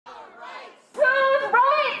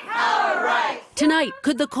Tonight,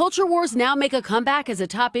 could the culture wars now make a comeback as a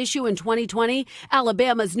top issue in 2020?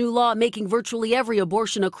 Alabama's new law making virtually every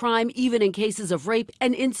abortion a crime, even in cases of rape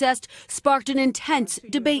and incest, sparked an intense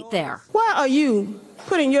debate there. Why are you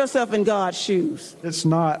putting yourself in God's shoes? It's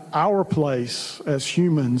not our place as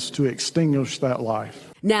humans to extinguish that life.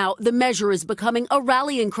 Now, the measure is becoming a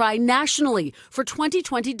rallying cry nationally for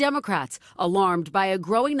 2020 Democrats, alarmed by a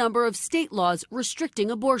growing number of state laws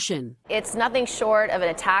restricting abortion. It's nothing short of an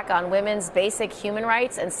attack on women's basic human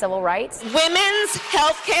rights and civil rights. Women's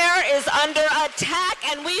health care is under attack,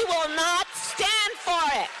 and we will not stand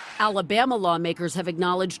for it. Alabama lawmakers have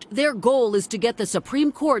acknowledged their goal is to get the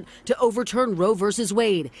Supreme Court to overturn Roe versus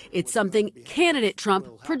Wade. It's something candidate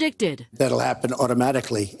Trump predicted. That'll happen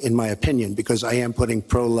automatically, in my opinion, because I am putting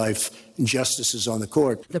pro-life justices on the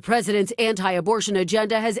court. The president's anti-abortion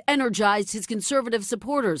agenda has energized his conservative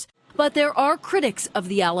supporters. But there are critics of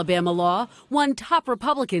the Alabama law. One top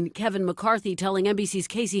Republican, Kevin McCarthy, telling NBC's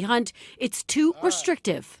Casey Hunt it's too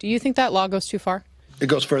restrictive. Do you think that law goes too far? It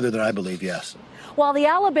goes further than I believe, yes. While the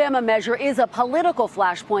Alabama measure is a political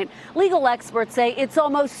flashpoint, legal experts say it's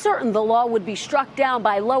almost certain the law would be struck down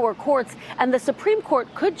by lower courts, and the Supreme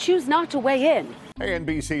Court could choose not to weigh in. Hey,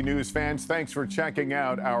 NBC News fans, thanks for checking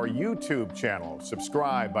out our YouTube channel.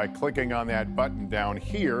 Subscribe by clicking on that button down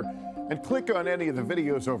here, and click on any of the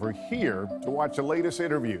videos over here to watch the latest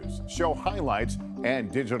interviews, show highlights,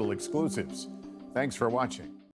 and digital exclusives. Thanks for watching.